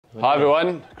Hi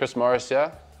everyone, Chris Morris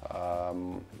here.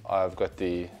 I've got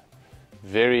the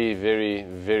very, very,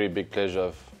 very big pleasure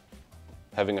of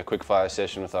having a quick fire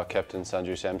session with our captain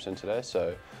Sanju Samson today.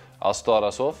 So I'll start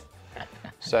us off.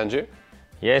 Sanju,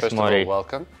 yes, first Maury. of all,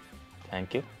 welcome.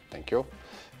 Thank you. Thank you.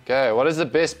 Okay, what is the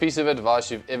best piece of advice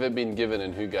you've ever been given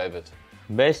and who gave it?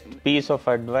 Best piece of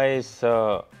advice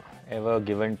ever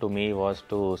given to me was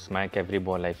to smack every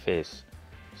ball I face.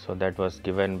 So that was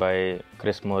given by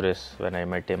Chris Morris when I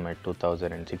met him at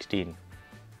 2016,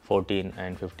 14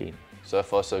 and 15. So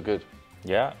far so good.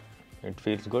 Yeah, it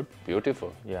feels good.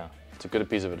 Beautiful. Yeah. It's a good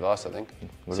piece of advice, I think.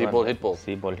 Good See one. ball, hit ball.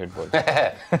 See ball, hit ball.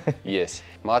 Yes.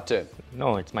 My turn.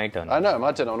 No, it's my turn. I know,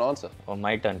 my turn, I want to answer. Or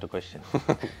my turn to question.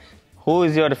 Who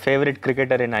is your favorite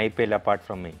cricketer in IPL apart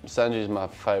from me? Sanju is my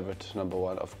favourite, number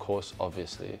one, of course,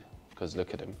 obviously, because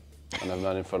look at him. And I've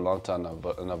known him for a long time now,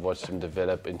 and I've watched him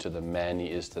develop into the man he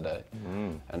is today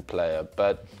and player.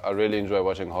 But I really enjoy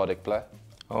watching Hardik play.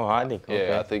 Oh, Hardik. Okay.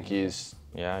 Yeah, I think he's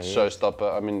Yeah, he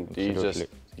showstopper. I mean, Absolutely.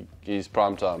 he's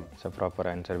prime time. It's a proper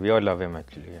answer. We all love him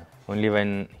actually. Yeah. Only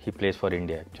when he plays for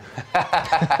India actually.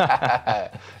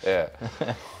 Yeah.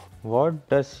 What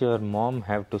does your mom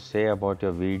have to say about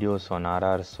your videos on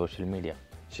RR's social media?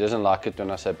 She doesn't like it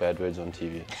when I say bad words on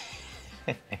TV.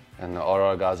 And the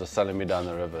RR guys are selling me down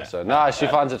the river. So no, she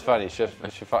finds it funny. She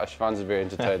finds it very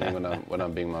entertaining when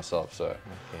I'm being myself. So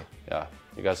Okay. yeah,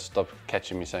 you guys stop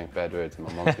catching me saying bad words.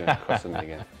 My mom's going to cross me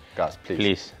again. Guys, please.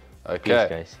 Please. Okay. Please,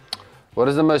 guys. What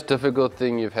is the most difficult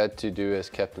thing you've had to do as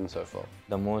captain so far?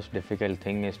 The most difficult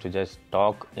thing is to just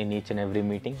talk in each and every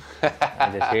meeting.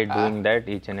 I just hate doing that.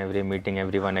 Each and every meeting,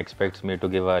 everyone expects me to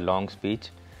give a long speech.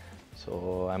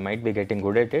 So I might be getting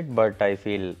good at it, but I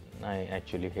feel I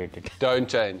actually hate it. Don't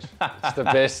change. It's the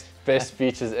best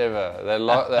speeches ever. They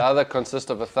either consist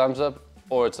of a thumbs up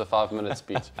or it's a 5-minute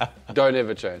speech. Don't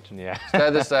ever change. Yeah.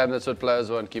 Stay the same. That's what players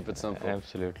want. Keep it simple.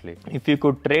 Absolutely. If you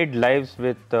could trade lives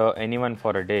with anyone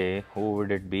for a day, who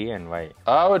would it be and why?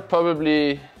 I would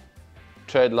probably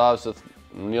trade lives with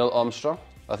Neil Armstrong.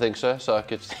 I think so. So I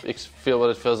could feel what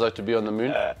it feels like to be on the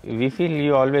moon. We feel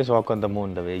you always walk on the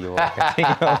moon the way you walk. I think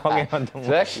you're walking on the moon.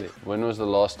 Exactly. When was the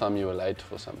last time you were late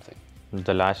for something?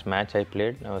 The last match I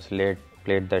played, I was late.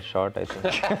 Played that shot, I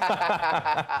think.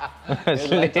 I was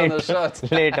Late on the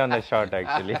shot. Late on the shot,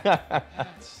 actually. Yeah.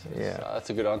 So that's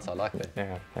a good answer. I like that.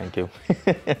 Yeah, thank you.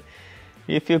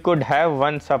 If you could have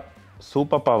one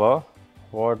superpower,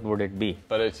 what would it be?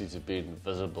 Ability to be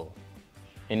invisible.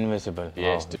 Invisible.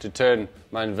 Yes, Wow. to turn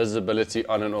my invisibility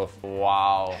on and off.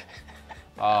 Wow.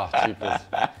 Stupid.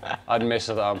 I'd mess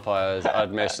with the umpires,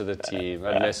 I'd mess with the team,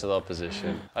 I'd mess with the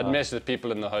opposition, I'd mess with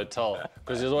people in the hotel,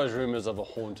 because there's always rumors of a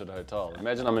haunted hotel.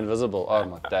 Imagine I'm invisible. Oh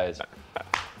my days.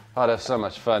 I'd have so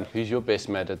much fun. Who's your best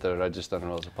mate at the Rajasthan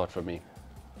Royals apart from me?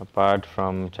 Apart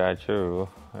from Chachu,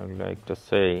 I would like to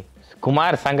say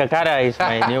Kumar Sangakkara is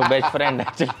my new best friend,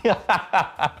 actually.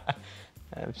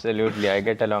 Absolutely, I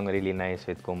get along really nice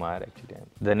with Kumar, actually.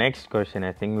 The next question,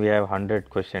 I think we have 100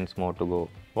 questions more to go.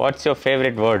 What's your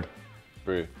favorite word?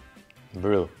 Brew.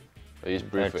 Brew. I use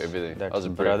brew for everything. That's How's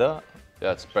it brew? brother.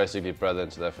 Yeah, it's basically brother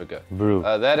in South Africa. Brew.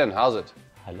 That and how's it?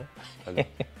 Hello.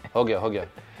 Hogya.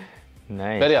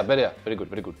 Nice. Beria. Very good.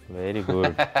 Very good. Very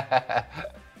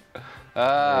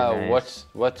nice.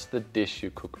 What's the dish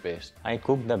you cook best? I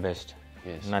cook the best.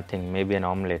 Yes. Nothing. Maybe an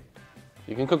omelette.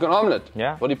 You can cook an omelette?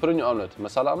 Yeah. What do you put in your omelette?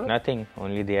 Masala omelette? Nothing.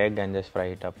 Only the egg and just fry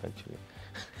it up, actually.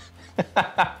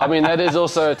 I mean, that is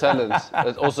also a talent.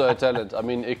 It's also a talent. I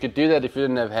mean, you could do that if you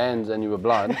didn't have hands and you were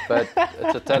blind, but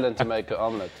it's a talent to make an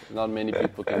omelette. Not many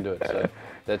people can do it, so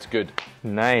that's good.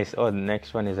 Nice. Oh, the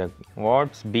next one is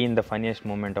what's been the funniest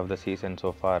moment of the season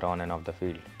so far on and off the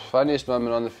field? Funniest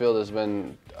moment on the field is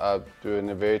when we were in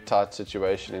a very tight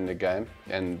situation in the game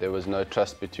and there was no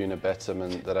trust between a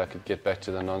batsman that I could get back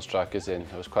to the non-strikers in.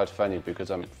 It was quite funny because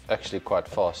I'm actually quite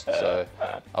fast, so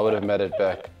I would have made it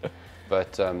back.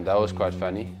 But that was quite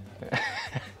funny.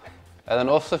 And then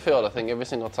off the field, I think every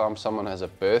single time someone has a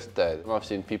birthday, I've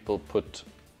seen people put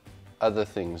other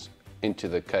things into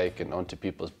the cake and onto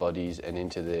people's bodies and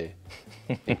into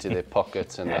their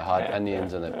pockets, and they hide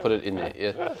onions and they put it in their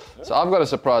ear. So I've got a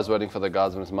surprise waiting for the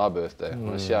guys when it's my birthday. I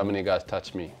want to see how many guys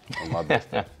touch me on my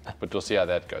birthday. But we'll see how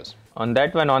that goes. On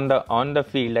that one, on the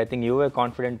field, I think you were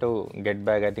confident to get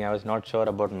back. I think I was not sure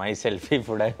about myself if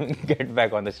would I get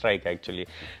back on the strike, actually.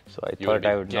 So I thought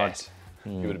I would not.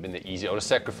 You would have been the easy. I would have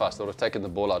sacrificed. I would have taken the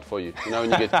ball out for you. You know when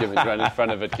you get given, you run in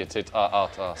front of it, gets hit,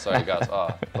 out, sorry guys,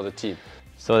 for the team.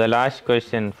 So the last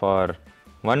question for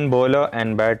one bowler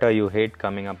and batter you hate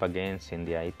coming up against in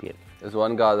the IPL. There's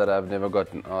one guy that I've never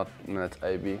gotten out, and that's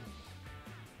AB.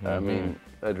 I mean,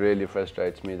 it really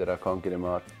frustrates me that I can't get him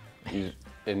out.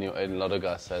 and a lot of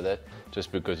guys say that,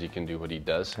 just because he can do what he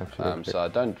does. Absolutely. So I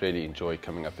don't really enjoy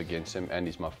coming up against him, and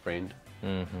he's my friend.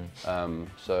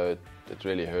 So it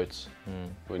really hurts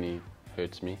when he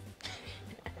hurts me.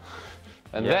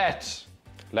 And that,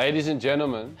 ladies and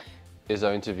gentlemen, is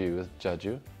our interview with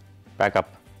Jaju. Pack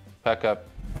up. Pack up.